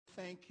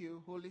thank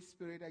you. Holy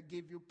Spirit, I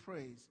give you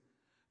praise.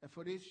 And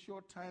for this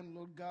short time,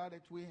 Lord God,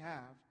 that we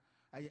have,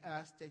 I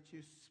ask that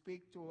you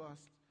speak to us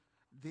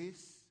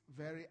this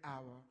very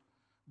hour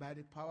by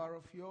the power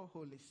of your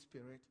Holy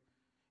Spirit.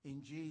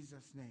 In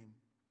Jesus' name,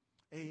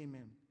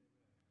 amen.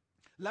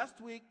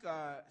 Last week,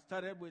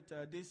 started with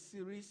this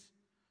series,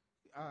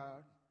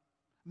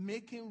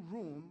 making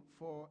room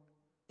for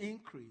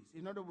increase.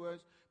 In other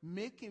words,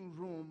 making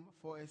room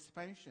for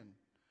expansion.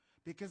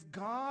 Because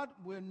God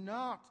will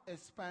not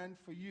expand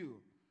for you.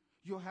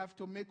 You have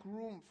to make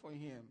room for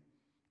him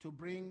to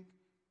bring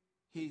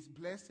his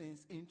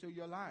blessings into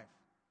your life.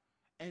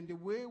 And the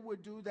way we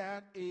do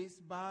that is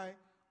by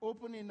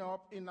opening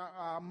up in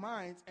our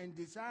minds and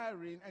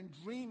desiring and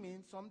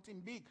dreaming something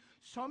big.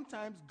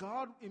 Sometimes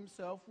God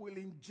himself will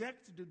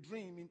inject the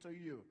dream into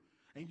you.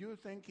 And you're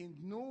thinking,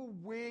 no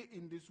way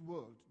in this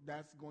world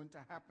that's going to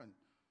happen.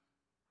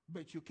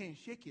 But you can't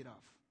shake it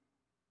off.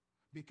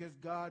 Because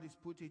God has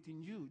put it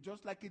in you,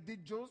 just like he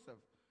did Joseph.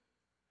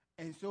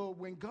 And so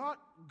when God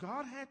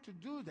had to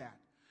do that,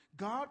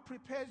 God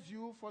prepares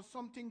you for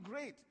something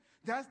great.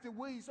 That's the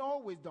way he's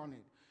always done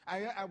it.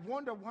 I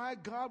wonder why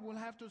God will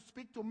have to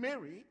speak to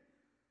Mary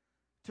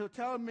to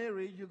tell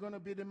Mary you're going to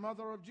be the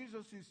mother of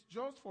Jesus. It's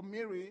just for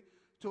Mary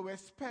to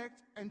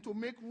expect and to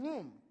make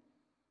room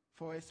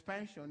for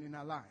expansion in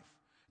her life.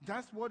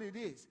 That's what it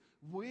is.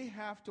 We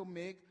have to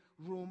make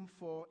room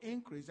for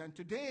increase. And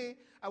today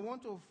I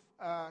want to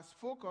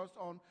focus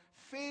on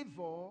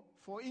favor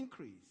for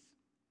increase.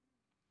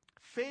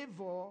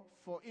 Favor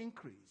for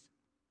increase.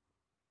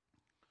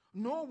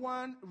 No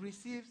one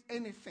receives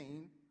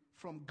anything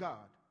from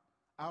God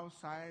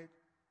outside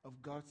of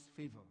God's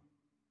favor.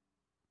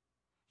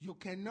 You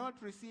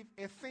cannot receive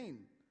a thing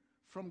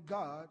from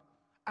God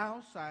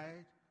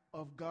outside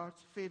of God's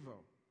favor.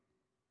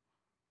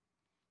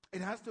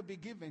 It has to be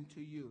given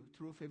to you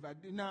through favor.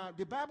 Now,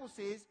 the Bible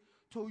says,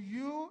 to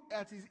you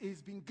that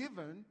is been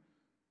given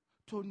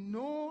to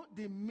know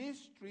the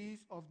mysteries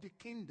of the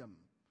kingdom.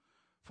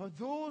 For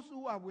those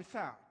who are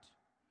without,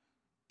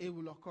 it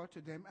will occur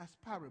to them as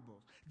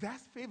parables.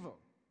 That's favor.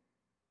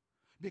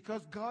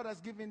 Because God has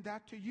given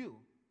that to you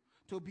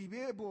to be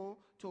able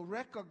to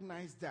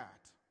recognize that.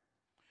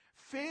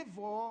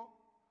 Favor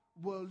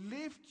will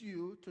lift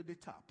you to the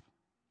top.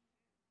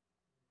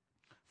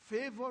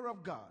 Favor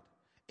of God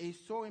is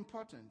so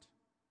important.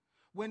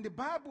 When the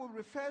Bible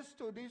refers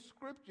to this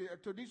scripture,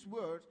 to this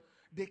word,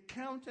 the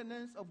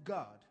countenance of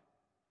God,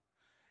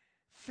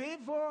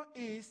 favor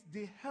is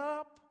the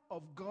help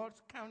of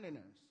God's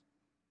countenance.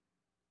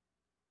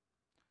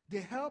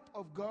 The help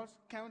of God's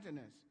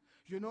countenance.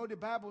 You know, the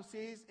Bible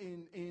says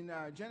in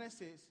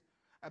Genesis,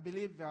 I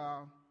believe,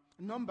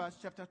 Numbers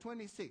chapter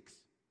 26,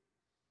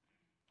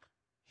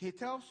 he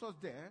tells us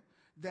there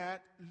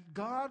that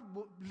God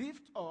will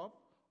lift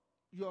up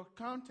your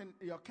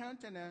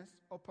countenance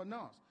upon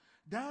us.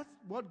 That's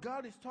what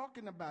God is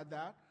talking about.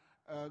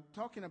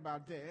 Talking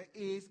about there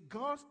is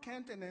God's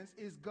countenance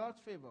is God's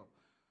favor.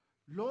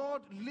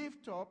 Lord,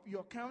 lift up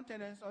your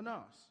countenance on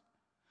us.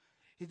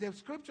 The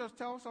scriptures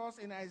tells us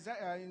in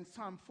Isaiah, in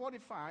Psalm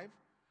 45,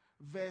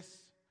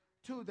 verse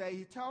 2, that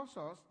he tells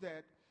us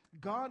that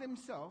God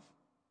himself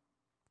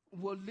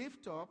will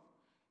lift up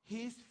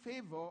his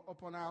favor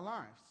upon our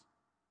lives.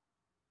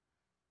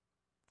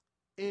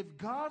 If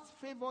God's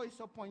favor is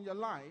upon your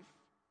life,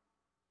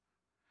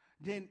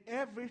 then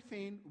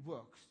everything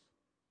works.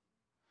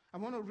 I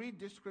want to read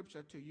this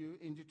scripture to you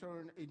in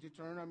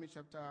Deuteronomy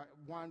chapter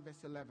 1, verse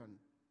 11.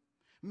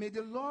 May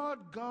the Lord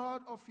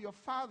God of your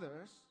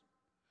fathers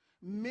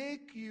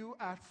make you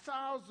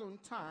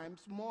 1,000 times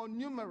more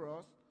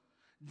numerous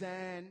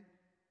than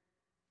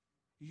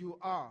you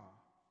are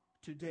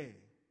today,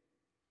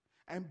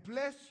 and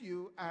bless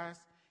you as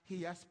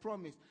he has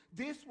promised.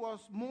 This was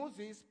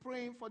Moses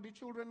praying for the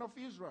children of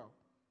Israel.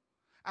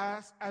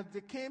 As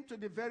they came to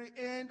the very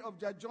end of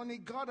their journey,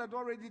 God had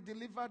already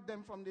delivered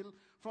them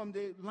from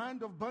the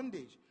land of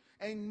bondage.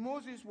 And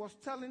Moses was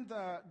telling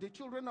the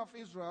children of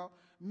Israel,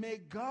 may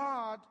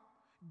God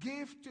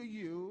give to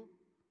you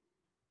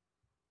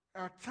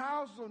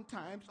 1,000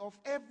 times of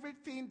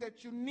everything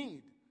that you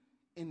need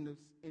in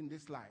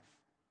this life.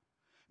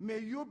 May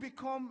you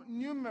become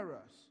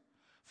numerous.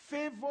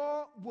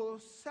 Favor will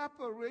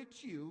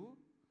separate you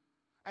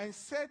and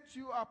set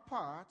you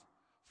apart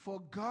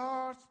for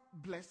God's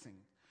blessing.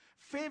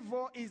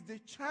 Favor is the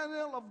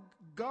channel of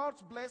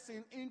God's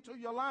blessing into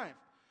your life.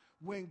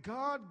 When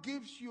God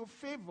gives you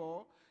favor,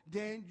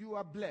 then you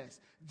are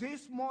blessed.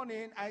 This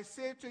morning, I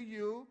say to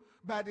you,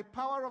 by the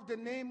power of the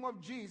name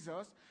of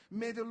Jesus,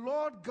 may the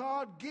Lord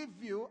God give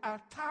you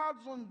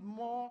 1,000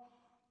 more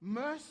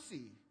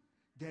mercy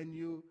than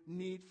you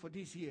need for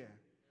this year.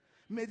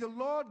 May the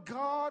Lord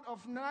God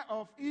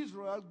of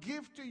Israel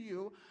give to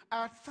you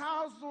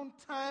 1,000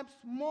 times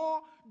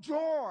more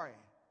joy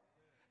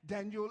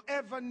than you'll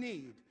ever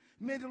need.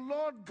 May the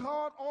Lord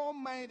God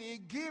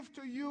Almighty give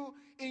to you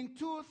in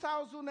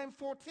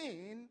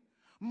 2014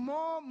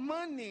 more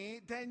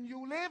money than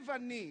you'll ever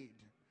need.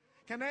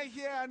 Can I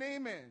hear an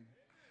amen?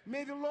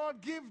 May the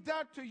Lord give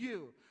that to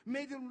you.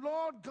 May the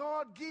Lord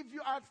God give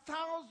you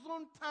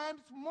 1,000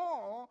 times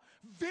more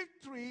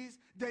victories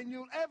than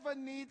you'll ever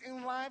need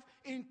in life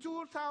in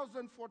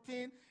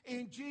 2014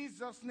 in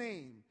Jesus'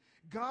 name.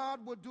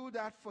 God will do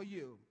that for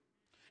you.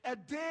 A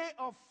day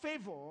of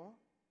favor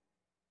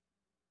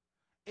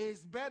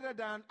is better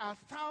than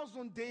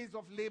 1,000 days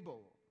of labor.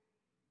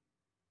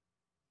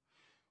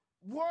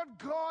 What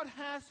God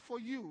has for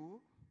you,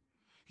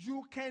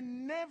 you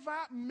can never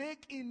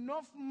make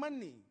enough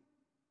money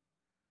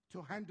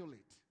to handle it.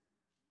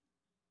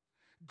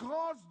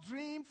 God's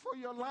dream for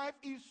your life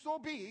is so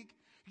big,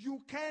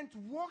 you can't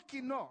work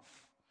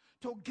enough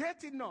to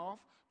get enough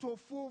to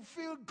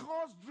fulfill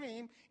God's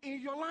dream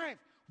in your life.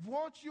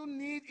 What you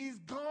need is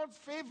God's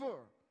favor.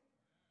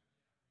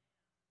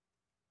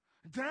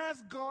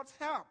 That's God's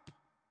help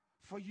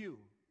for you.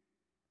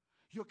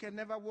 You can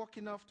never work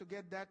enough to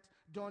get that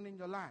done in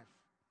your life.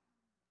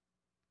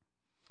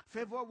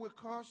 Favor will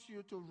cause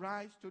you to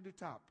rise to the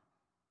top.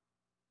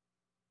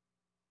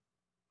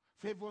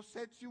 Favor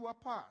sets you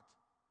apart.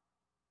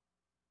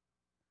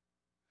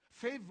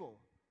 Favor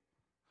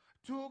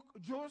took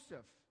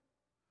Joseph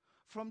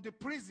from the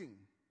prison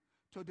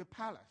to the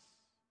palace.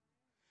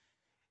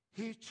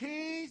 He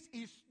changed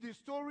the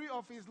story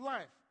of his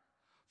life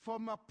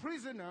from a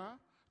prisoner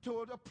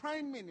to the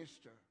prime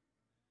minister.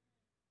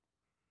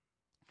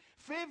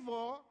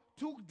 Favor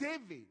took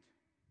David,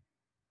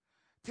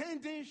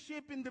 tending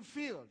sheep in the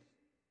field,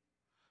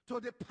 to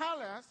the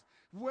palace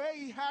where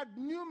he had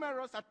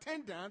numerous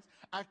attendants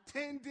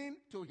attending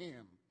to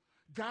him.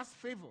 That's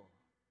favor.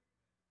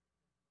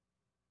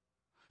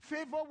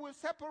 Favor will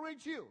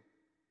separate you.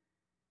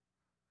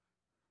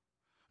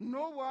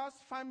 Noah's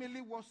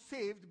family was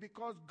saved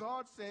because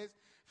God says,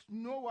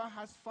 Noah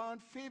has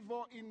found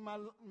favor in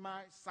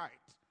my sight.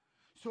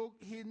 So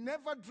he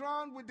never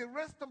drowned with the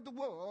rest of the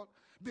world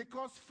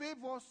because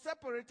favor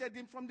separated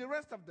him from the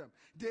rest of them.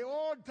 They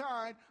all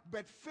died,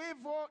 but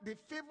the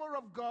favor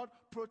of God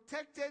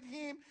protected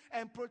him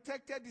and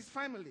protected his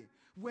family.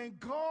 When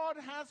God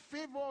has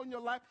favor on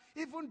your life,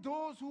 even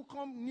those who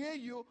come near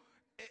you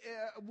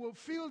will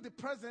feel the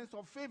presence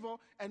of favor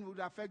and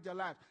will affect their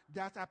lives.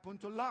 That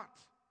happened to Lot.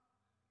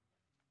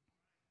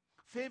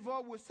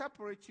 Favor will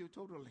separate you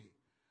totally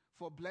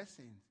for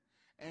blessings.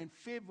 And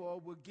favor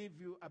will give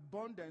you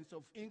abundance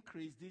of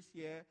increase this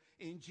year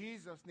in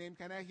Jesus' name.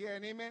 Can I hear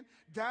an amen?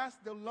 That's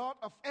the lot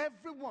of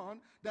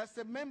everyone that's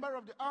a member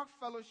of the Ark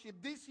Fellowship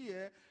this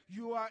year.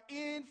 You are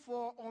in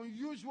for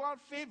unusual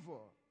favor.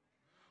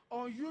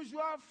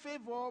 Unusual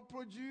favor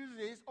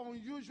produces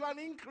unusual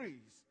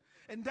increase.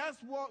 And that's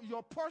what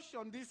your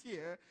portion this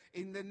year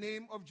in the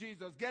name of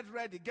Jesus. Get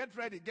ready, get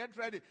ready, get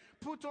ready.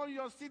 Put on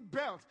your seat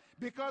belt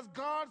because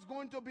God's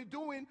going to be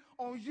doing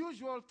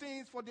unusual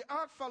things for the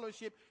Ark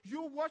Fellowship.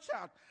 You watch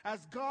out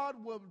as God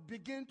will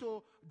begin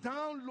to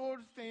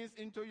download things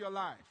into your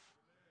life.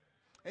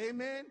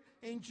 Amen.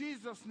 In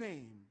Jesus'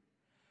 name.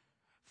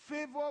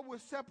 Favor will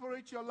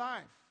separate your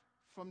life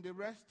from the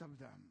rest of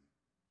them.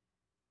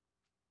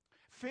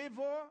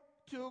 Favor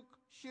took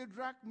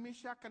Shadrach,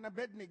 Meshach, and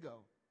Abednego.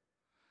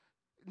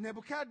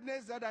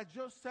 Nebuchadnezzar had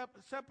just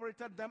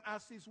separated them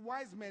as his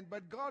wise men,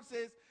 but God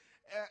says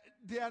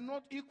they are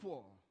not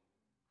equal.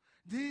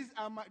 These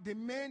are the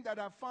men that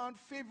have found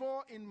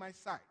favor in my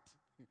sight.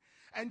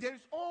 And there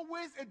is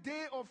always a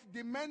day of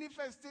the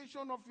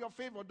manifestation of your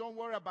favor. Don't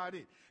worry about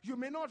it. You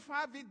may not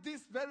have it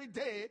this very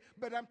day,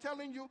 but I'm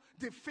telling you,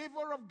 the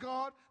favor of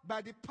God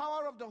by the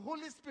power of the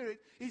Holy Spirit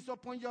is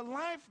upon your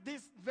life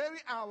this very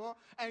hour,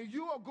 and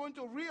you are going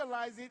to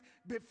realize it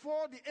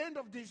before the end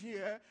of this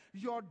year.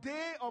 Your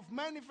day of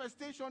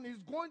manifestation is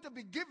going to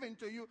be given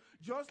to you,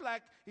 just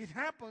like it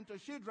happened to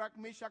Shadrach,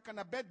 Meshach, and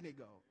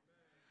Abednego.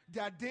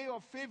 Their day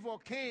of favor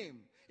came.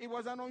 It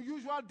was an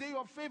unusual day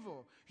of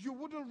favor. You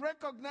wouldn't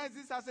recognize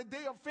this as a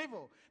day of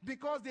favor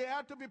because they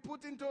had to be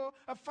put into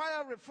a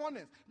fiery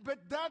furnace. But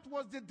that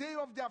was the day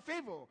of their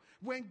favor.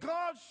 When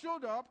God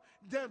showed up,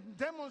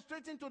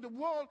 demonstrating to the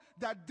world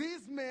that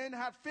these men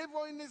had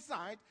favor in his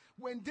sight,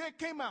 when they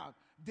came out,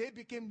 they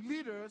became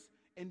leaders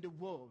in the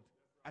world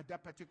at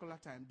that particular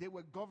time. They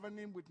were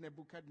governing with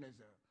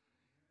Nebuchadnezzar.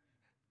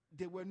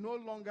 They were no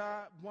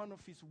longer one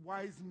of his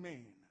wise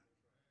men.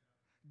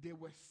 They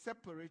were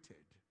separated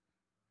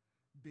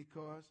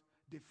because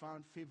they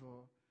found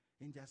favor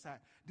in their sight,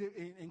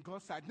 in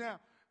God's sight. Now,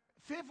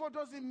 favor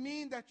doesn't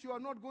mean that you are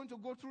not going to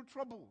go through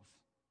troubles.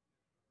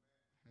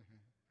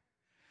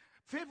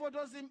 Favor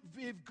doesn't,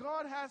 if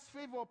God has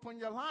favor upon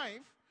your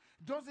life,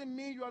 doesn't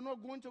mean you are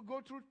not going to go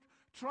through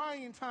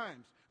trying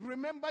times.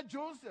 Remember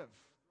Joseph.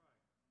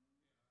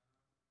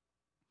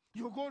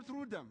 You go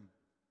through them.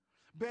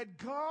 But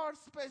God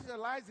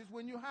specializes,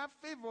 when you have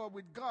favor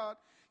with God,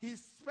 He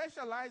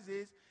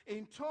specializes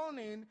in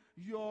turning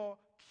your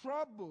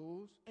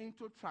troubles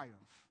into triumph.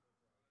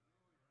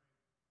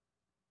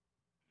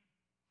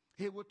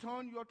 He will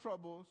turn your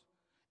troubles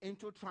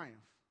into triumph.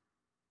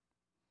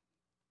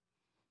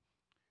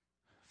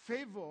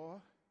 Favor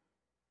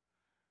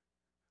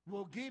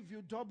will give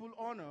you double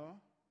honor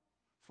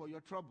for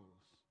your troubles.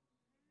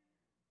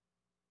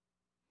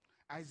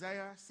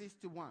 Isaiah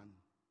 61.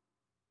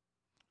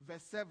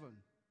 verse 7.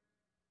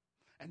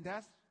 And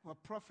that's a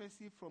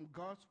prophecy from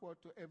God's word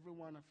to every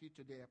one of you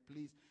today.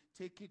 Please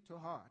take it to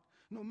heart.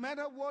 No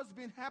matter what's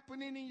been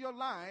happening in your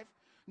life,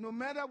 no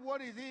matter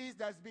what it is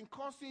that's been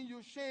causing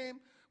you shame,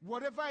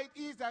 whatever it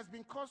is that's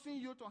been causing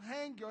you to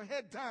hang your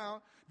head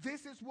down,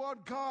 this is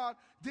what God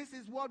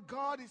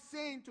is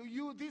saying to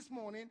you this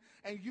morning,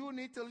 and you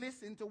need to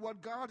listen to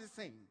what God is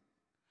saying.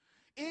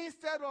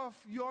 Instead of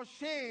your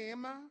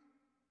shame,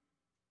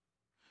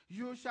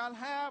 you shall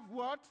have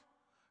what?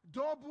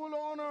 Double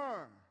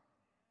honor.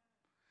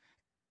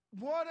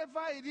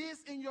 Whatever it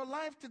is in your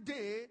life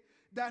today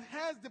that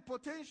has the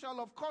potential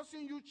of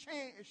causing you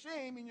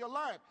shame in your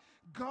life,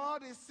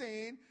 God is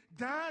saying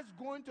that's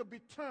going to be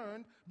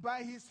turned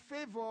by his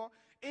favor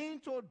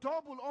into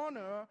double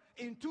honor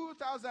in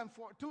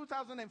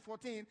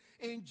 2014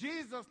 in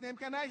Jesus' name.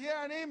 Can I hear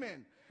an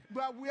amen?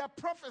 But we are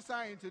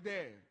prophesying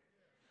today.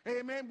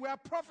 Amen. We are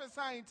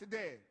prophesying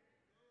today.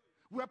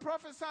 We are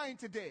prophesying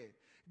today.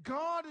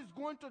 God is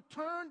going to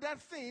turn that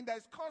thing that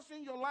is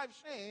causing your life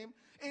shame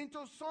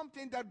into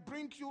something that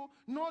brings you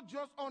not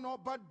just honor,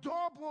 but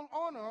double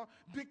honor,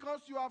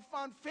 because you have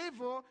found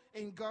favor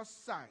in God's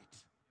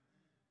sight.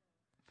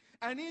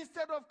 And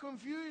instead of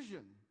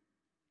confusion,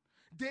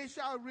 they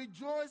shall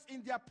rejoice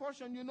in their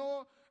portion. You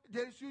know,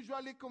 there's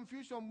usually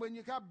confusion when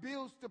you have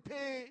bills to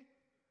pay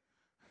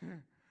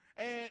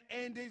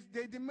and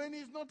the money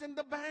is not in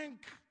the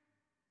bank.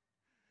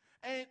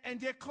 And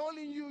they're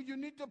calling you, you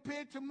need to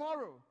pay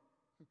tomorrow.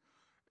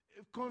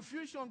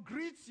 Confusion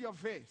greets your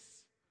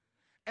face,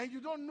 and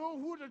you don't know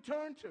who to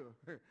turn to.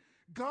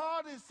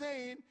 God is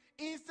saying,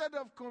 instead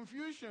of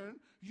confusion,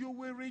 you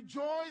will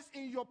rejoice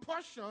in your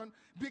portion,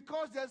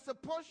 because there's a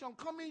portion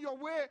coming your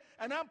way.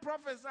 And I'm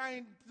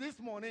prophesying this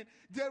morning,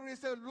 there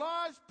is a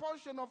large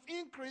portion of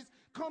increase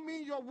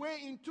coming your way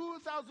in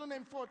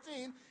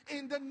 2014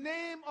 in the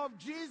name of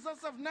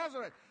Jesus of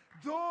Nazareth.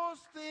 Those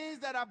things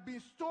that have been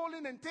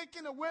stolen and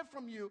taken away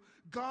from you,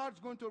 God's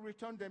going to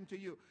return them to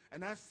you.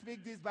 And I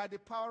speak this by the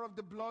power of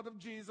the blood of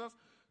Jesus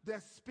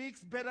that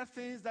speaks better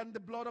things than the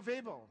blood of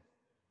Abel.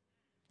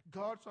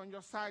 God's on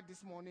your side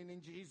this morning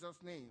in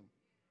Jesus' name.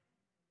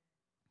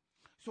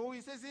 So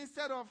he says,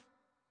 instead of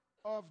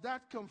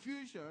that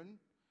confusion,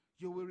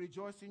 you will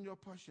rejoice in your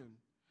portion.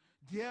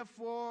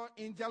 Therefore,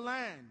 in the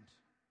land,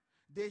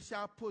 they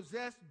shall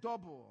possess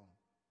double.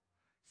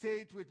 Say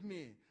it with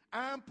me.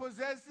 I'm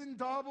possessing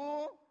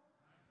double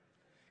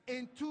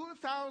in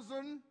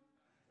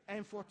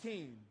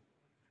 2014.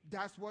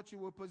 That's what you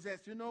will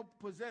possess. You know,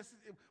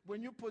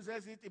 when you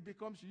possess it, it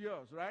becomes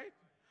yours, right?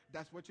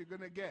 That's what you're going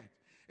to get.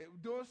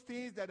 Those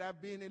things that have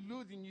been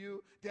eluding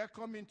you, they're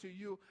coming to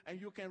you, and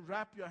you can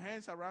wrap your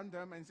hands around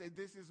them and say,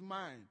 this is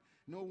mine.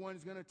 No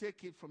one's going to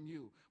take it from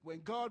you.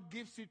 When God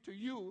gives it to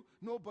you,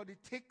 nobody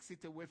takes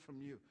it away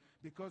from you,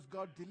 because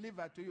God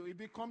delivered to you. It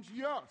becomes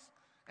yours,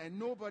 and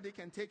nobody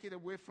can take it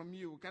away from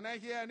you. Can I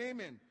hear an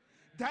amen?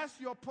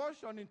 That's your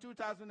portion in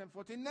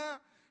 2014. Now,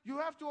 you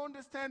have to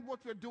understand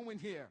what we're doing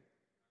here.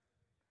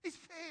 It's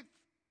faith.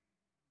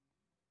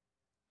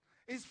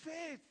 It's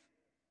faith.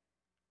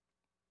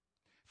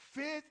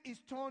 Faith is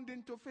turned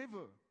into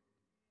favor.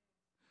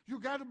 You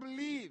got to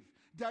believe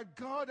that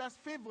God has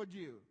favored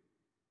you.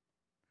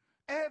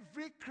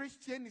 Every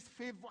Christian is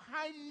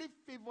highly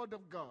favored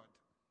of God.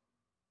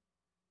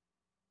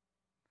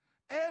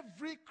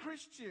 Every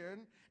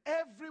Christian,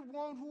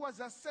 everyone who has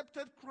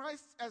accepted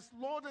Christ as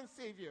Lord and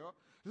Savior,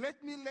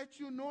 let me let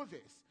you know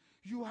this.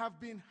 You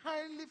have been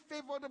highly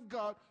favored of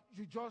God.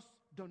 You just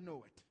don't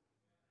know it.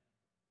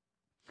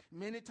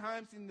 Many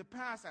times in the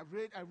past, I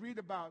read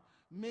about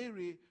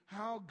Mary,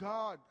 how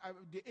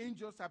the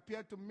angels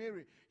appeared to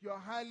Mary. You're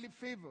highly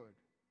favored.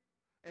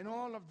 And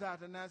all of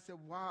that. And I said,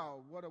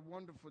 wow, what a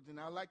wonderful thing.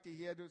 I like to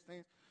hear those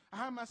things.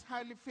 How much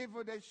highly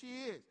favored that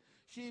she is.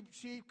 She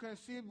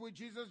conceived with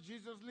Jesus.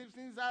 Jesus lives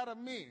inside of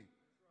me.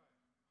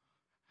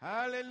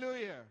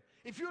 Hallelujah.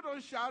 If you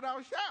don't shout,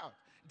 I'll shout.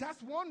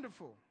 That's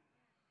wonderful.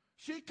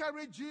 She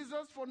carried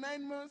Jesus for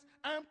 9 months.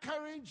 I'm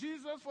carrying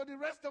Jesus for the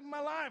rest of my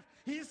life.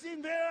 He's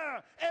in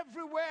there.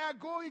 Everywhere I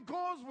go, he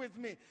goes with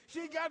me.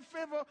 She got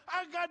favor.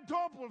 I got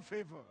double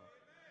favor.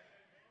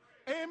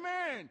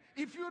 Amen.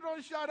 If you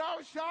don't shout,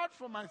 I'll shout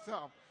for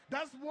myself.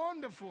 That's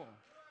wonderful.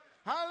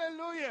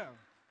 Hallelujah.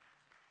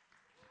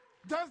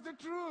 That's the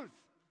truth.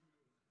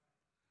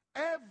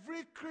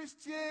 Every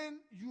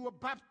Christian, you are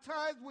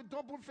baptized with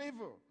double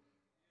favor.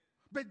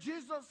 But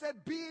Jesus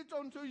said, be it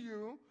unto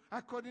you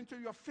according to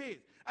your faith.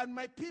 And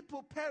my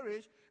people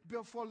perish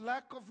for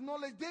lack of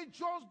knowledge. They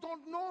just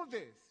don't know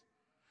this.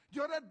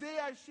 The other day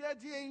I shared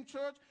here in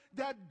church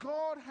that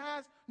God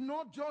has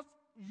not just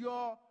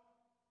your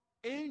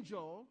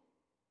angel,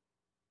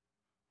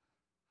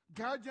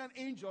 guardian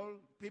angel.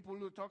 People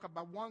who talk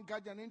about one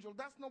guardian angel,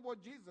 that's not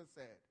what Jesus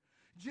said.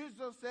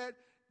 Jesus said,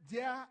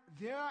 there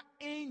are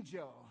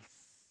angels,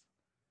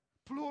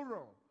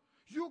 plural.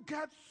 You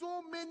got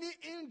so many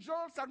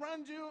angels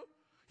around you,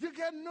 you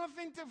got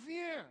nothing to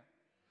fear.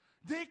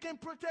 They can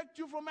protect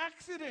you from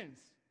accidents.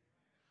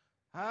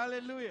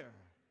 Hallelujah.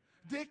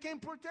 They can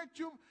protect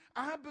you.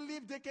 I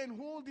believe they can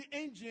hold the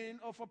engine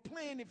of a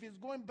plane if it's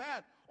going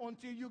bad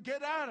until you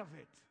get out of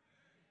it.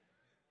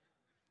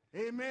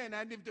 Amen.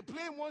 And if the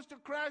plane wants to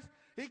crash,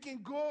 it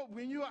can go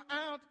when you are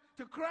out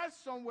to crash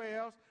somewhere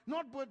else,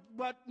 not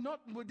not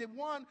with the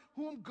one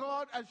whom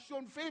God has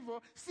shown favor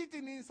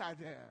sitting inside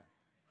there.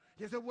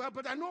 You say, well,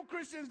 but I know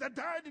Christians that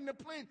died in the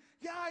plane.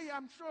 Yeah,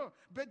 I'm sure.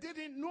 But they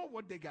didn't know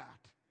what they got.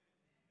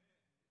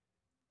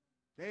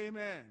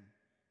 Amen.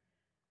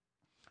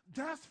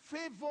 That's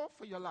favor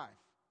for your life.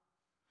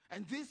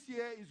 And this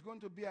year is going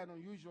to be an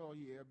unusual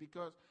year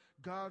because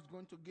God's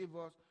going to give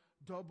us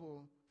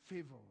double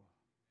favor.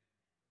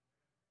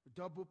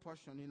 Double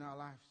portion in our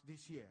lives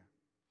this year.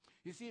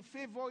 You see,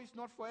 favor is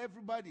not for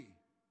everybody.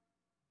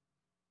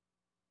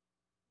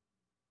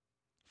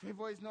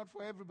 Favor is not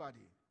for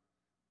everybody.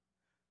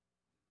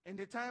 In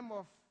the time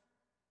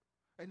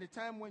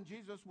when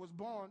Jesus was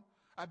born,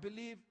 I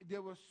believe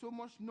there was so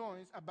much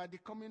noise about the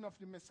coming of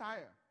the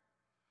Messiah.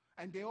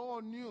 And they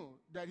all knew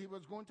that he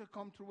was going to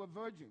come through a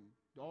virgin.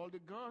 All the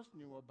girls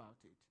knew about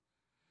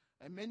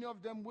it. And many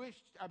of them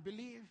wished, I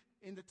believe,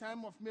 in the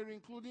time of Mary,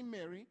 including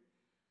Mary,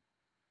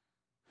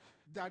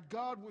 that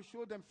God would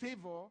show them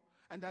favor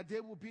and that they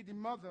would be the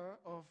mother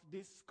of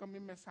this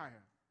coming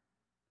Messiah.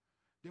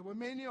 There were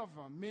many of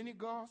them, many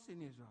girls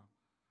in Israel.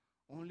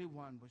 Only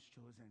one was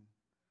chosen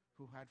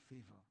who had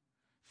favor.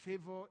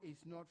 Favor is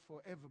not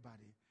for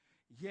everybody.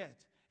 Yet,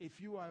 if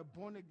you are a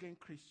born-again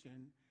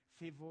Christian,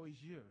 favor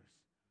is yours.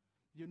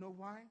 You know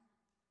why?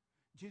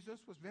 Jesus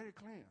was very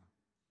clear.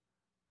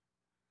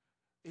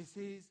 It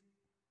says,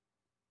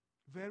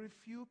 very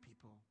few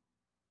people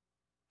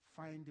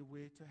find the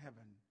way to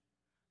heaven.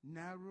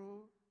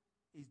 Narrow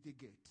is the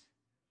gate.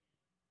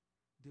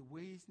 The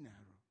way is narrow.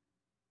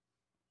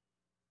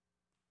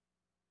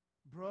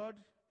 Broad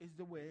is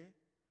the way,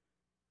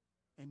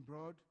 and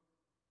broad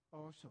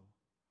also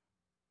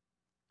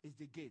is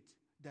the gate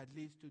that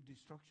leads to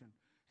destruction.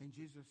 And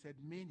Jesus said,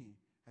 many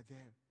are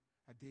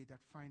they that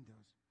find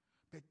us.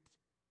 But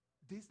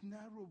this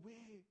narrow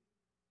way,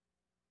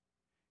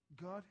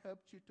 God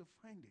helped you to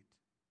find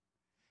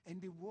it.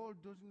 And the world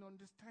doesn't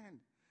understand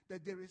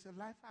that there is a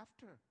life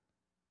after.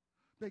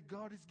 But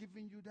God is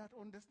giving you that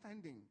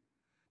understanding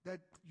that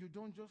you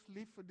don't just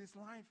live for this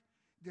life.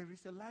 There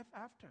is a life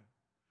after.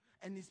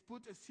 And He's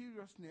put a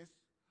seriousness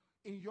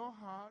in your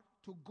heart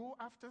to go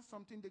after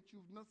something that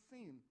you've not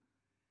seen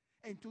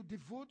and to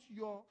devote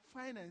your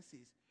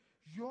finances,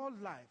 your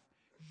life,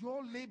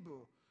 your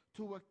labor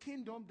to a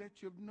kingdom that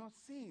you've not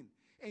seen.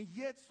 And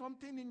yet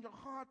something in your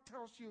heart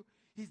tells you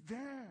He's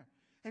there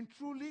and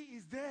truly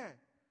is there.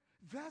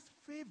 That's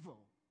favor.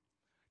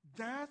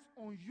 That's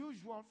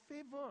unusual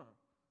favor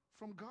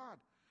from God.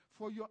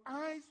 For your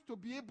eyes to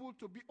be able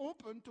to be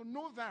open to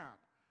know that.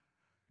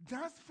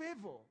 That's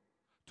favor.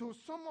 To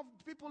some of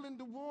the people in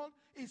the world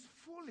is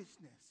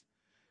foolishness.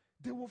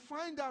 They will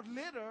find out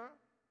later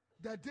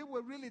that they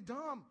were really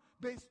dumb,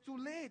 but it's too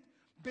late.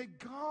 But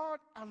God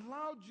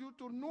allowed you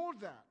to know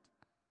that.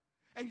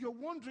 And you're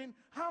wondering,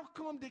 how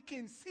come they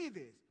can see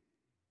this?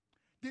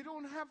 They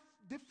don't have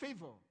the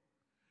favor.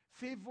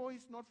 Favor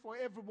is not for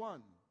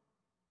everyone.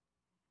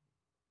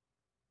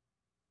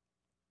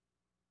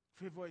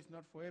 Favor is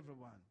not for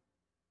everyone.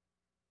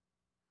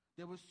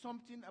 There was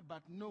something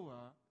about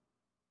Noah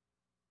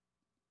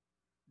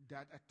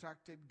that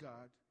attracted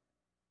God,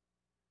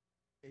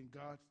 and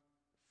God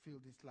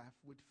filled his life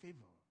with favor.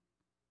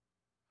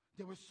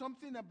 There was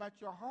something about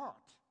your heart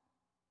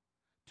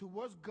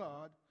towards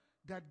God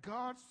that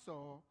God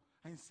saw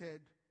and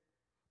said,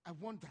 I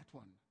want that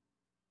one.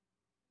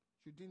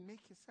 You didn't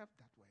make yourself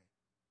that way.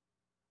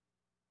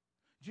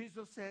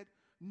 Jesus said,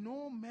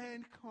 no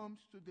man comes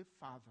to the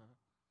Father,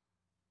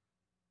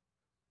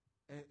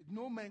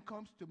 no man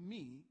comes to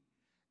me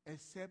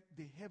except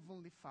the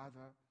Heavenly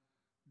Father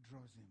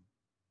draws him.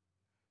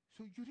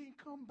 So you didn't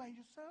come by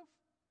yourself.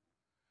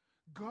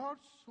 God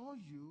saw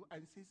you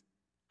and says,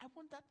 I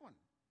want that one.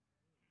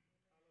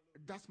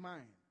 That's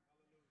mine.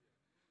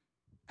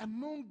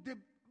 Among the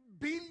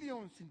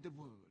billions in the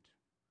world.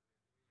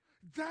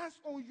 That's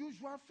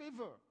unusual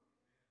favor.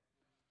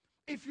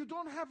 If you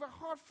don't have a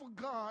heart for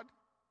God,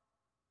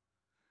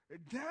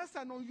 that's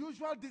an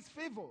unusual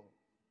disfavor.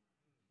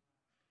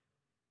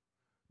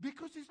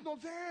 Because He's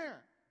not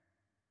there.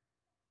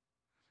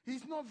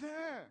 He's not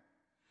there.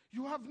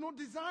 You have no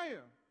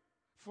desire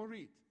for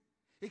it.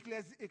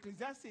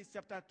 Ecclesiastes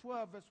chapter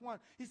 12 verse 1.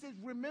 He says,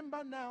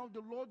 remember now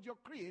the Lord your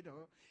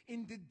Creator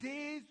in the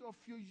days of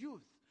your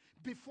youth,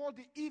 before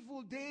the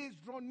evil days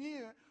draw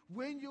near,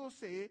 when you'll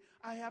say,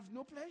 I have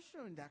no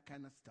pleasure in that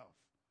kind of stuff.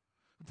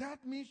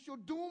 That means you're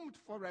doomed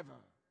forever.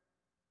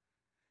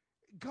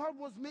 God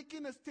was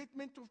making a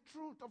statement of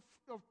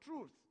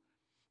truth.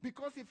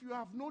 Because if you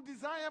have no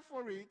desire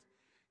for it,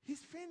 He's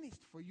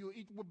finished for you.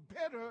 It would be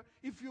better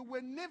if you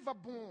were never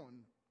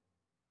born,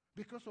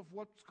 because of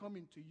what's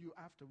coming to you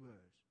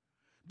afterwards.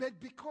 But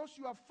because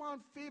you have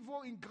found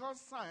favor in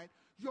God's sight,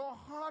 your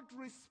heart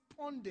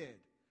responded.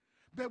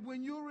 But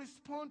when you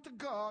respond to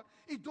God,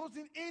 it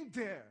doesn't end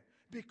there,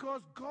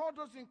 because God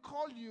doesn't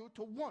call you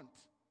to want.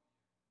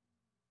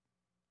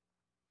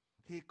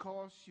 He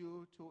calls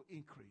you to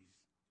increase.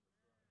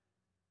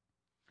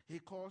 He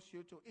calls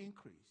you to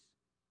increase.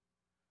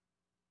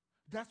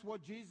 That's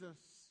what Jesus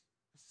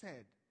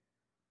said.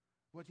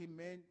 What he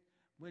meant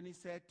when he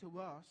said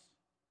to us,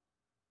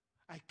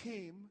 I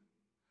came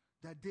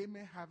that they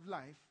may have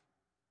life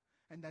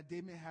and that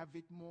they may have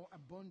it more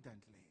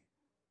abundantly.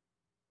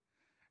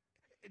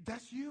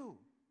 That's you.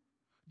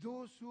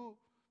 Those to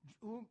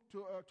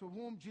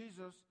whom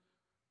Jesus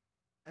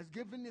has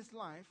given his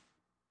life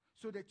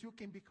so that you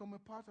can become a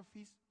part of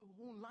his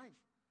own life.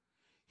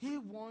 He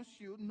wants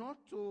you not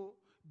to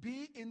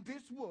be in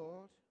this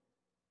world,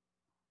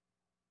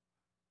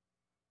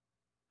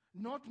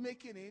 not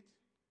making it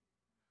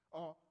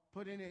or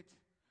putting it,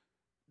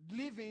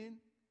 living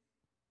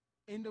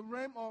in the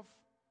realm of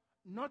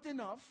not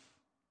enough,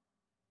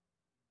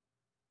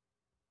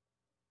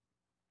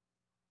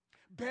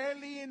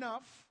 barely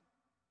enough,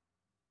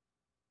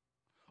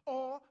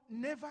 or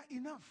never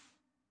enough.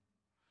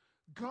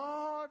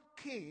 God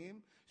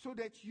came so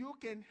that you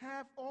can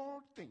have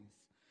all things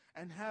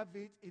and have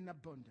it in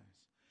abundance.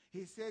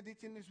 He said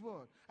it in his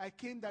word. I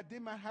came that they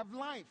might have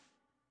life.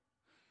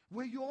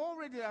 Well, you're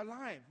already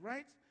alive,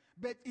 right?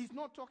 But he's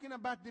not talking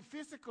about the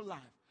physical life,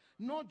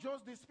 not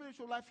just the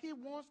spiritual life. He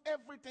wants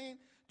everything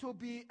to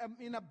be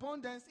in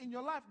abundance in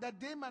your life, that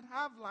they might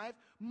have life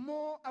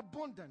more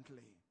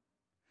abundantly.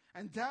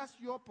 And that's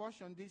your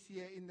portion this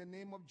year in the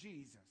name of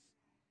Jesus.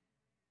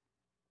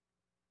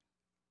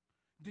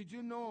 Did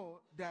you know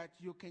that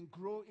you can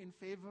grow in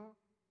favor?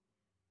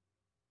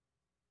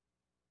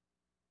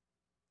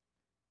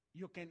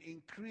 You can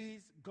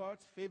increase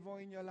God's favor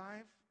in your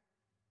life.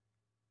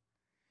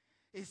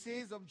 It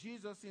says of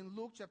Jesus in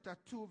Luke chapter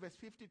 2, verse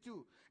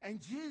 52,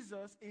 and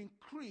Jesus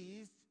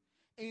increased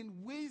in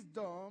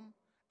wisdom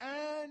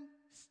and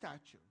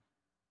stature,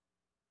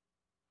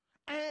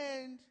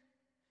 and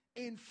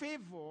in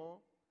favor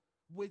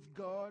with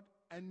God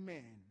and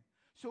men.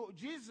 So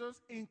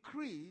Jesus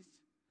increased,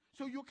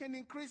 so you can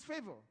increase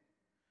favor.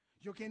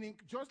 You can,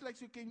 just like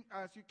you can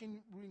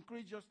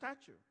increase your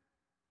stature.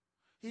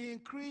 He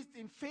increased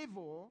in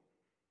favor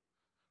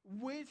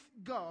with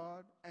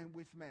God and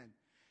with men.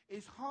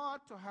 It's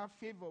hard to have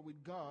favor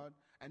with God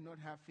and not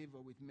have favor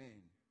with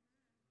men.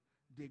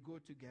 They go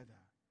together.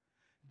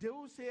 They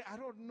will say, I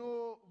don't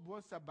know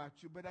what's about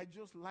you, but I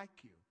just like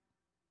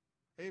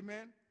you.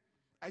 Amen?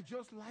 I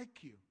just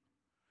like you.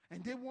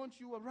 And they want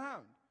you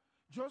around.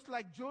 Just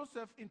like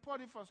Joseph in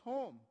Potiphar's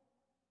home.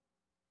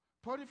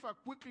 Potiphar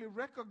quickly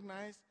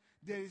recognized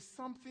there is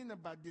something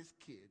about this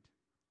kid.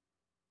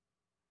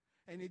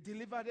 And he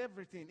delivered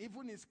everything,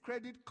 even his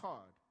credit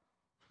card.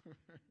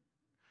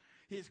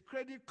 His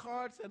credit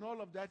cards and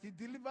all of that, he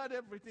delivered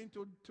everything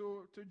to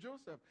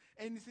Joseph.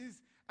 And he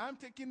says, I'm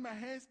taking my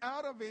hands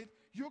out of it.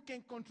 You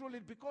can control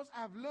it, because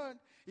I've learned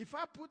if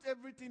I put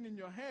everything in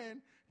your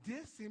hand,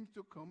 there seems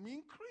to come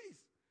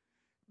increase.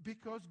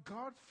 Because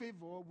God's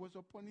favor was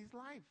upon his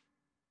life.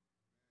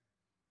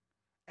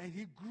 And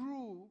he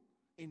grew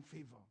in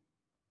favor.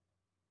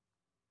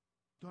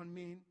 Don't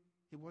mean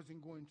he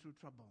wasn't going through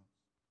trouble.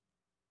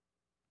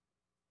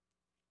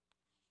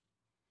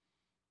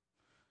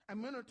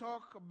 I'm going to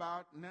talk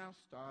about now,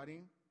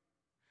 starting,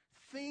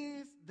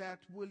 things that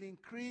will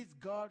increase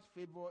God's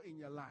favor in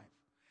your life.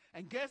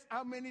 And guess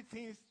how many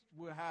things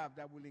we'll have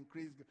that will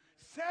increase?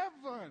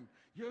 7.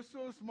 You're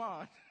so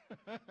smart.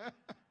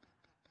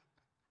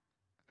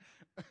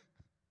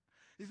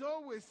 It's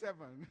always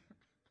 7.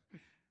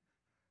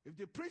 If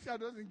the preacher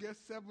doesn't get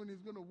 7,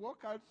 he's going to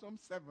work out some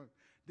 7.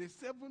 The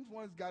 7th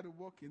one's got to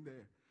work in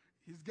there.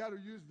 He's got to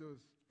use those.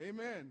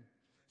 Amen.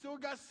 So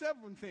we got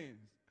 7 things.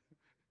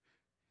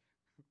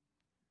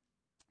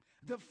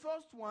 The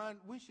first one,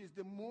 which is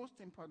the most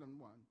important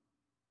one,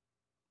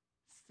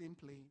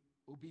 simply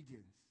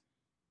obedience.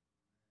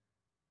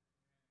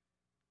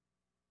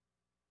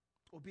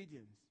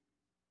 Obedience.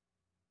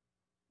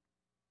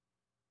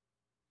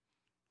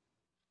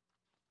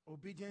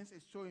 Obedience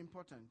is so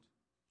important.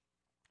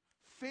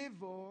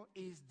 Favor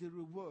is the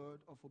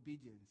reward of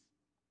obedience.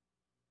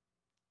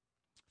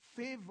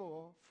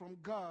 Favor from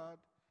God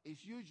is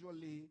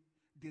usually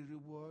the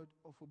reward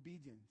of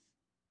obedience.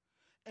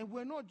 And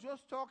we're not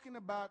just talking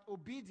about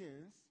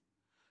obedience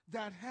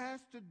that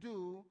has to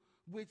do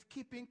with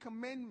keeping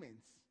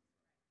commandments.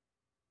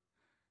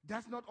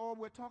 That's not all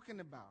we're talking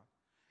about.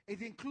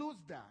 It includes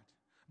that,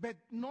 but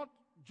not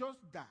just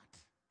that.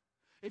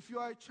 If you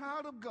are a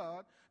child of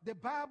God, the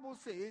Bible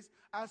says,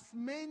 as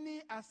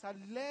many as are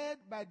led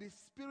by the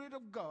Spirit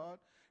of God,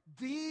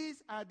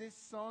 these are the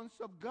sons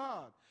of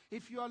God.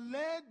 If you are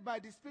led by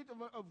the Spirit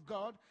of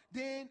God,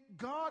 then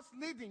God's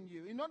leading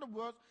you. In other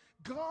words,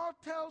 God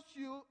tells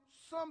you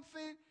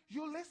something,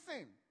 you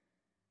listen.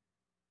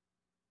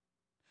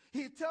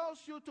 He tells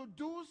you to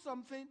do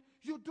something,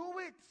 you do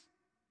it.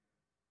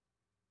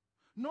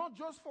 Not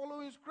just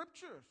following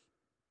scriptures.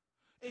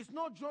 It's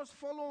not just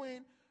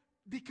following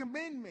the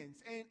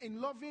commandments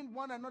and loving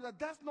one another.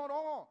 That's not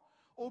all.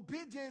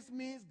 Obedience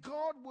means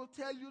God will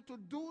tell you to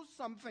do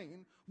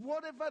something,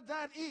 whatever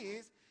that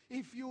is.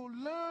 If you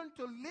learn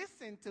to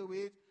listen to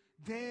it,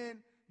 then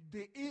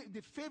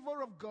the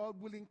favor of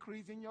God will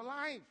increase in your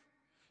life.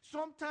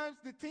 Sometimes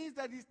the things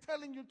that he's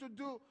telling you to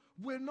do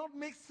will not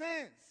make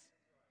sense.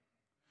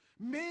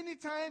 Many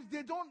times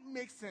they don't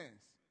make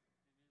sense.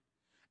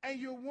 And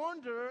you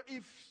wonder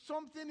if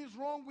something is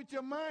wrong with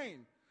your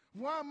mind.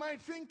 Why am I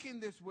thinking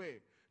this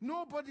way?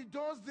 Nobody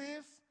does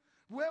this.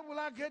 Where will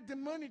I get the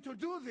money to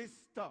do this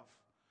stuff?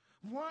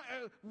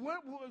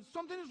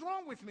 Something is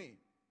wrong with me.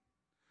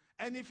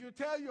 And if you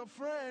tell your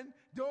friend,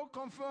 they'll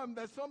confirm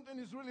that something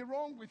is really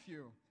wrong with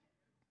you.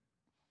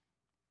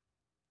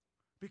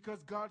 Because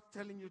God's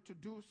telling you to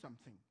do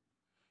something.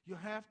 You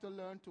have to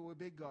learn to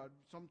obey God.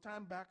 Some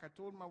time back, I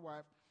told my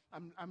wife,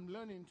 I'm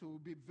learning to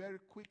be very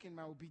quick in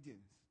my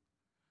obedience.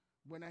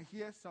 When I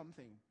hear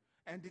something.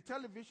 And the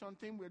television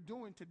thing we're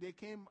doing today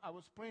came, I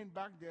was praying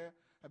back there,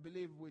 I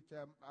believe with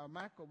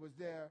Michael was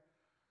there.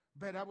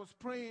 But I was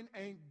praying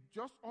and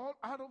just all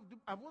out of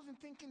I wasn't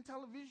thinking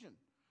television.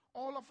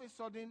 All of a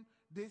sudden,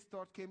 this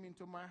thought came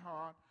into my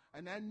heart.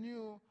 And I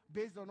knew,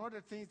 based on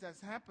other things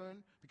that's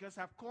happened, because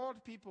I've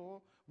called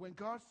people, when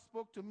God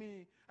spoke to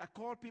me, I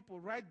called people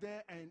right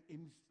there, and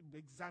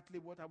exactly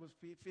what I was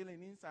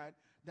feeling inside,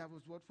 that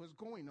was what was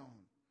going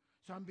on.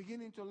 So I'm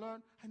beginning to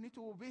learn, I need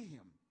to obey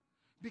him.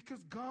 Because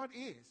God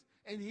is,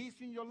 and he's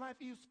in your life,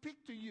 he'll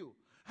speak to you.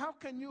 How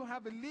can you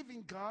have a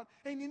living God,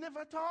 and he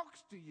never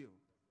talks to you?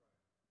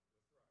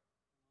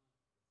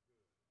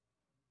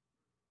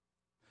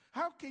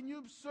 How can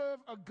you serve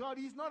a God?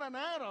 He's not an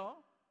idol.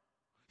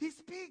 He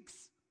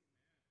speaks.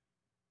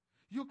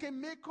 You can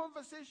make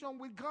conversation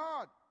with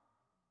God.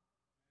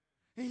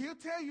 And he'll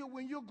tell you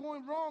when you're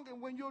going wrong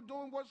and when you're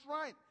doing what's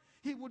right.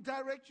 He will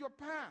direct your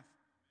path.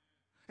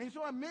 And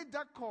so I made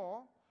that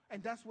call,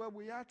 and that's where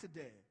we are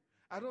today.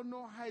 I don't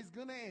know how it's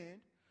going to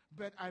end,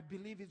 but I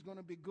believe it's going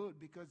to be good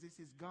because this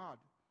is God.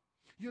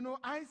 You know,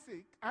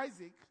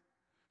 Isaac,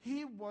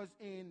 he was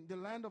in the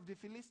land of the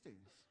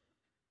Philistines.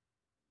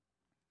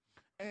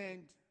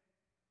 And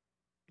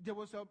there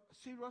was a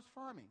serious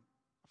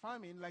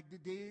famine like the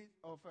days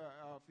of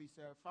his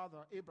father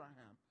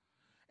Abraham.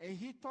 And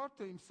he thought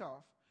to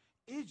himself,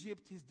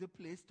 Egypt is the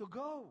place to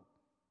go.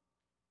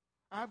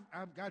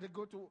 I've got to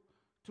go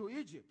to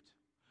Egypt.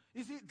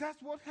 You see,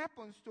 that's what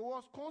happens to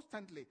us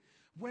constantly.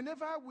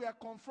 Whenever we are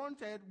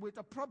confronted with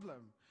a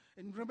problem,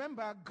 and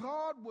remember,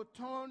 God will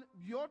turn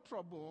your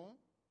trouble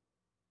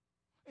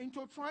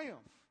into triumph.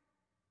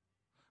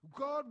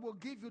 God will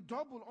give you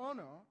double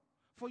honor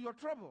for your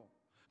trouble.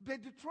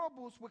 But the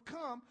troubles will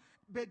come,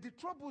 but the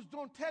troubles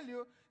don't tell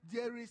you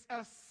there is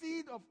a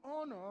seed of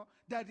honor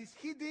that is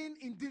hidden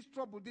in this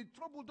trouble. The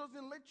trouble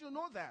doesn't let you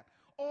know that.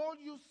 All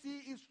you see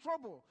is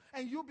trouble.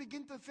 And you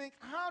begin to think,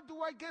 how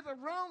do I get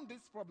around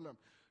this problem?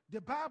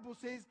 The Bible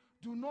says,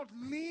 do not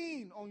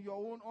lean on your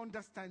own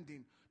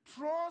understanding.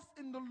 Trust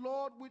in the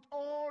Lord with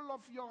all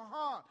of your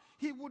heart.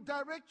 He will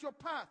direct your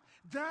path.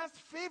 That's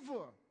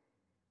favor.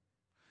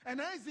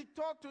 And Isaac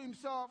thought to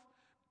himself,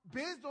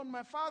 based on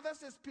my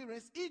father's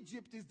experience,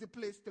 Egypt is the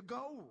place to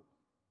go.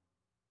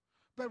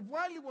 But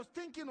while he was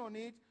thinking on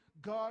it,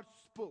 God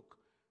spoke.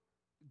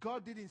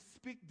 God didn't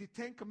speak the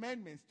 10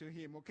 Commandments to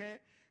him, okay?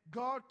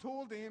 God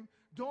told him,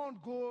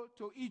 don't go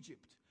to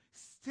Egypt.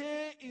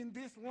 Stay in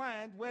this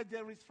land where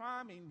there is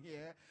famine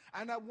here,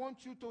 and I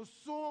want you to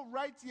sow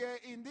right here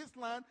in this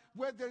land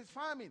where there is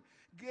famine.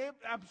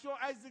 I'm sure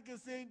Isaac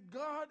is saying,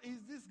 God, is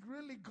this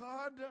really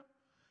God?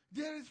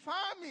 There is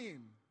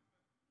famine.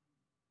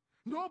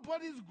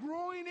 Nobody's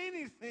growing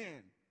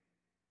anything.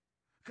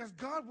 Because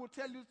God will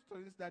tell you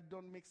stories that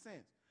don't make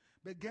sense.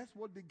 But guess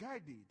what the guy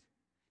did?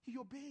 He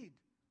obeyed.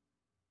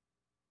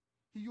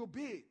 He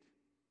obeyed.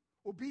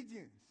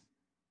 Obedience.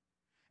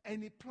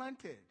 And he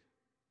planted.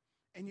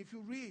 And if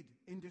you read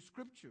in the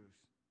scriptures,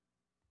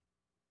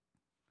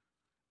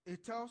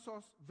 it tells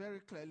us very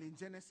clearly in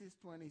Genesis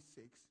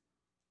 26,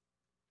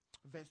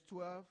 verse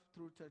 12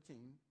 through 13.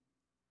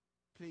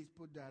 Please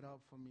put that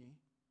up for me.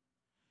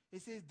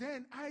 It says,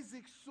 then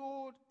Isaac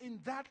sowed in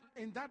that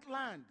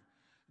land.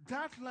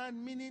 That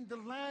land meaning the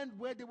land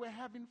where they were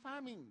having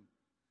famine.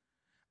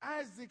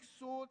 Isaac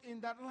sowed in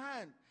that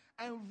land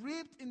and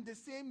reaped in the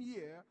same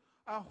year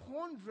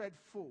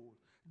 100-fold.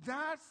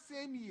 That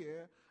same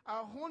year,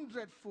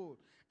 100-fold.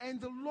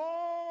 And the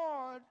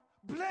Lord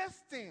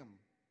blessed him.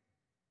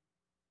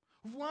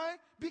 Why?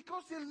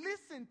 Because he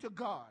listened to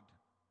God.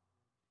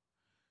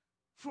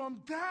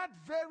 From that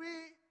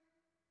very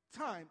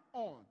time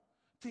on,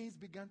 things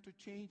began to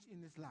change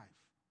in his life.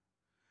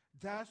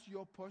 That's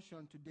your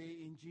portion today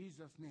in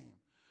Jesus' name.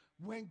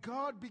 When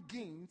God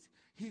begins,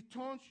 he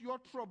turns your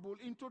trouble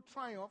into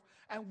triumph.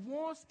 And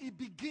once it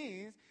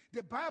begins,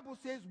 the Bible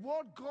says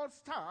what God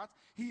starts,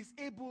 he is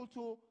able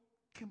to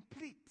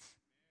complete.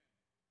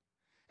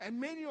 And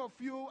many of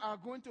you are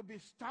going to be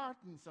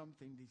starting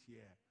something this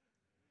year.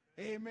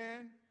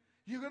 Amen.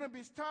 You're going to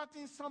be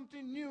starting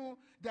something new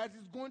that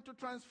is going to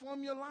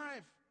transform your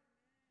life.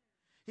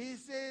 He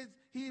says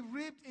he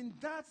reaped in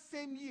that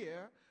same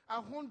year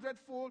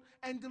 100-fold,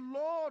 and the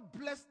Lord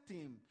blessed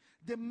him.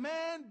 The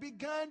man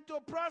began to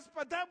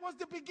prosper. That was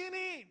the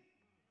beginning.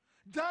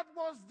 That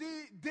was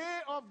the day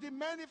of the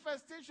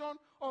manifestation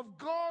of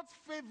God's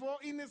favor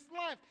in his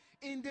life.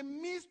 In the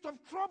midst of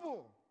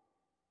trouble,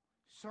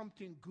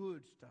 something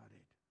good started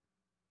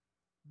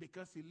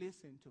because he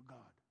listened to God,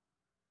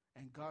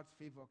 and God's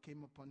favor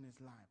came upon his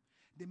life.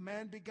 The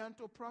man began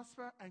to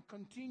prosper and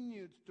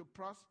continued to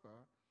prosper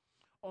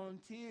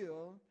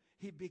until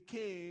he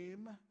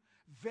became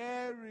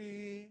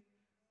very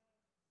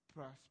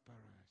prosperous.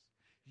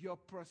 Your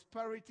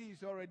prosperity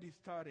is already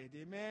started.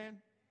 Amen?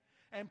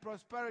 And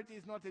prosperity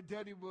is not a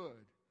dirty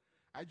word.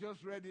 I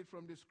just read it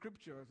from the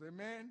scriptures.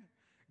 Amen?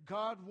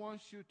 God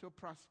wants you to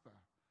prosper.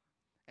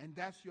 And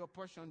that's your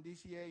portion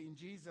this year in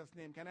Jesus'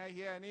 name. Can I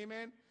hear an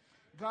amen?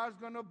 God's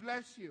going to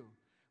bless you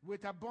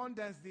with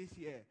abundance this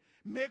year.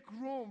 Make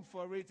room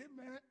for it.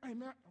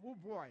 Amen. Oh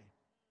boy.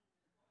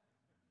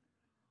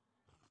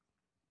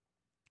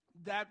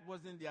 That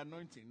wasn't the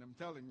anointing, I'm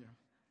telling you.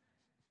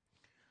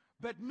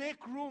 But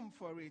make room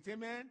for it.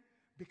 Amen.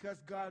 Because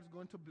God's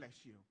going to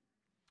bless you.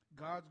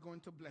 God's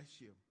going to bless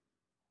you.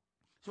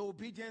 So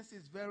obedience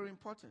is very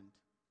important.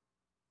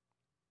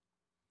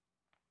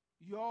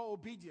 Your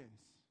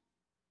obedience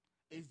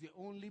is the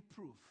only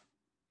proof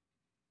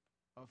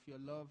of your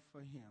love for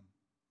him.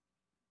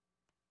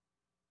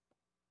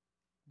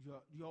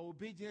 Your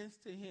obedience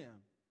to him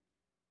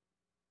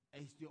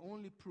is the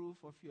only proof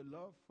of your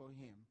love for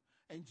him.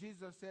 And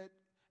Jesus said,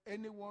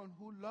 anyone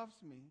who loves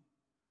me,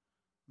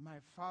 my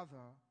Father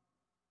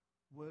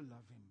will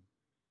love him.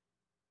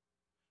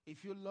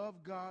 If you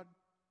love God,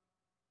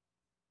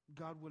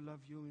 God will love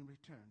you in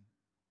return.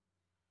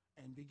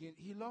 And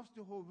he loves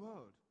the whole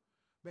world.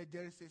 But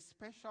there is a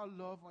special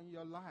love on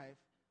your life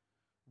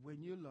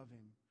when you love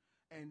him.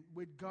 And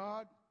with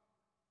God,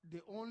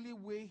 the only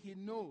way he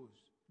knows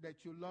that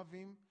you love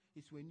him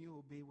is when you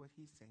obey what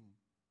he's saying.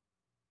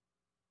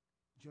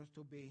 Just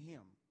obey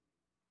him.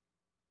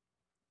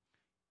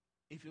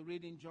 If you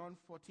read in John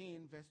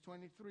 14, verse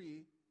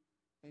 23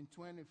 and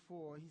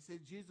 24, he said,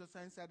 Jesus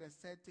answered and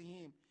said to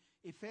him,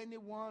 if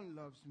anyone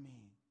loves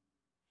me,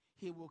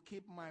 he will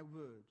keep my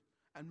word,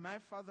 and my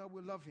Father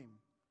will love him,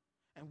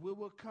 and we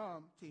will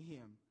come to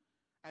him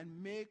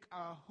and make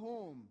our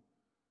home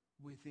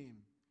with him.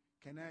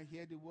 Can I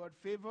hear the word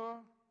favor?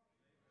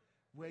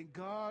 When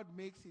God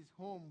makes his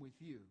home with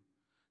you,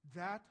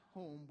 that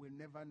home will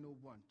never know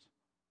want,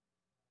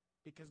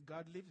 because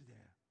God lives there.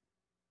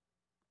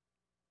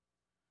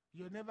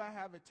 You'll never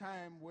have a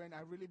time when,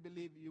 I really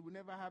believe, you will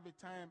never have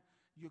a time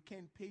you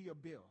can't pay your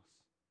bills.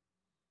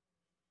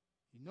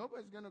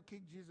 Nobody's going to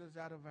kick Jesus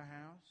out of a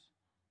house.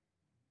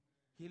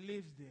 He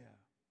lives there.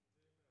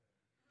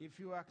 If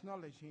you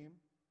acknowledge him,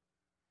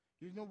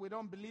 you know we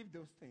don't believe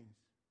those things,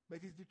 but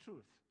it's the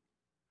truth.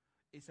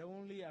 It's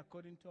only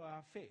according to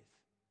our faith.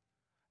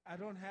 I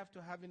don't have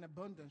to have an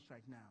abundance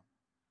right now.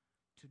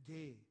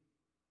 Today,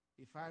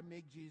 if I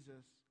make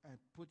Jesus and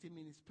put him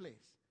in his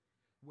place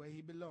where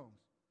he belongs,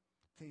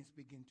 things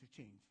begin to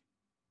change.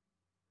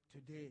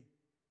 Today,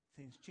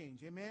 things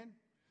change. Amen?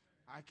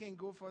 I can't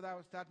go further.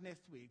 I'll start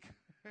next week.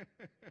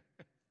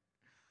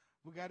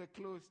 We got to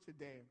close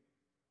today.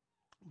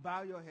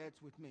 Bow your heads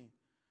with me.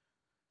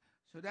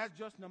 So that's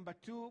just number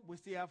 2. We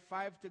still have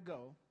 5 to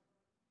go.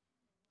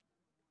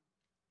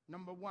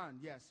 Number 1,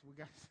 yes, we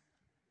got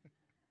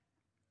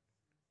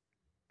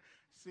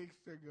 6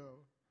 to go.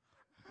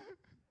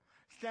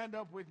 Stand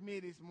up with me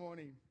this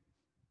morning.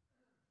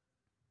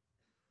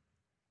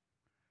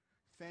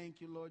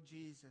 Thank you, Lord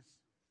Jesus.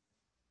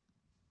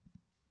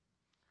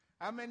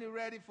 How many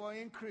ready for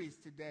increase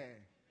today?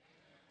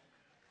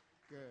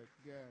 Good,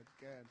 good,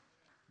 good.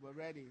 We're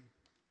ready.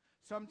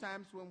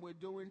 Sometimes when we're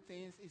doing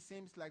things, it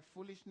seems like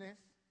foolishness,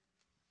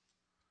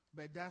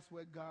 but that's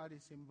where God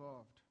is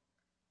involved.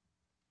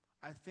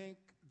 I think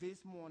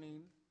this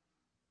morning,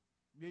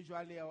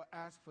 usually I'll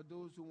ask for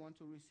those who want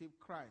to receive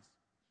Christ.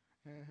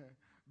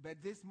 But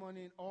this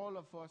morning, all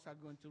of us are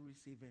going to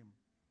receive him.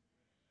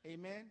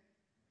 Amen?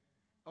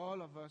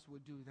 All of us will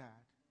do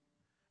that.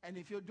 And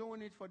if you're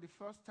doing it for the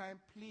first time,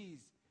 please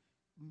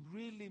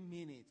really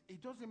mean it.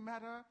 It doesn't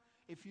matter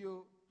if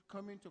you're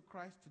coming to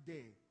Christ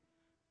today.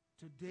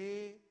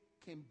 Today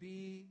can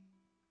be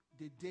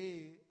the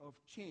day of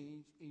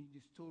change in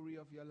the story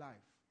of your life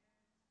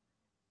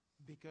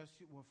because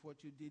of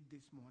what you did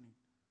this morning.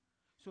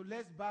 So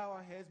let's bow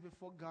our heads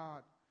before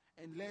God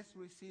and let's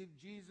receive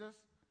Jesus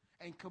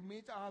and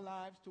commit our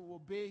lives to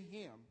obey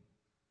him,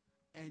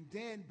 and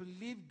then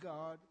believe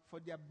God for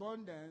the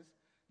abundance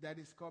that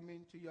is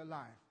coming to your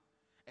life.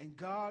 And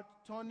God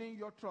turning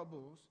your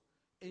troubles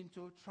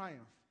into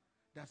triumph.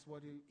 That's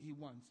what he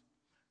wants.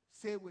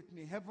 Say with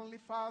me, Heavenly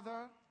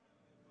Father,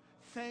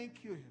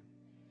 thank you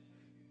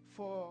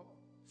for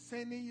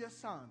sending your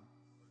son,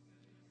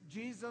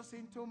 Jesus,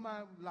 into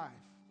my life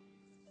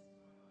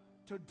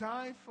to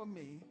die for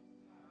me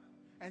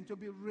and to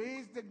be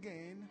raised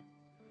again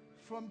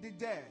from the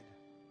dead.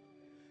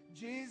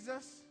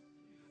 Jesus,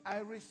 I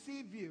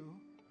receive you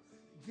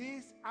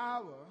this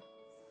hour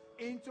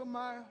into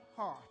my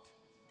heart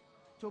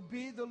to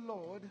be the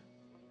Lord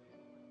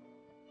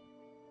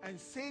and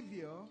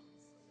Savior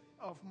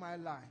of my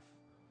life.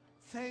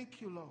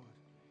 Thank you, Lord.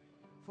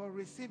 for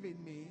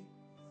receiving me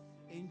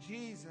in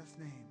Jesus'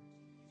 name.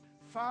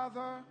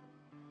 Father,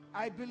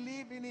 I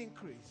believe in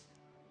increase.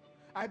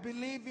 I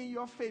believe in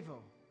your favor.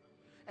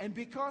 And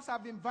because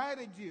I've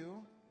invited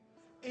you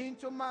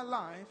into my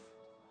life,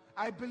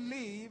 I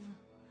believe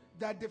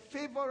that the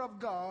favor of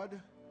God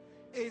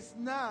is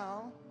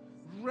now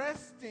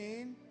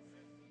resting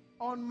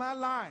on my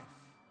life.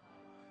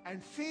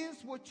 And things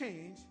will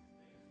change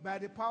by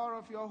the power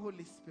of your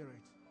Holy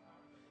Spirit.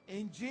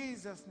 In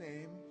Jesus'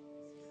 name,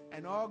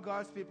 and all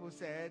God's people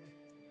said,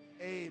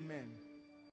 amen.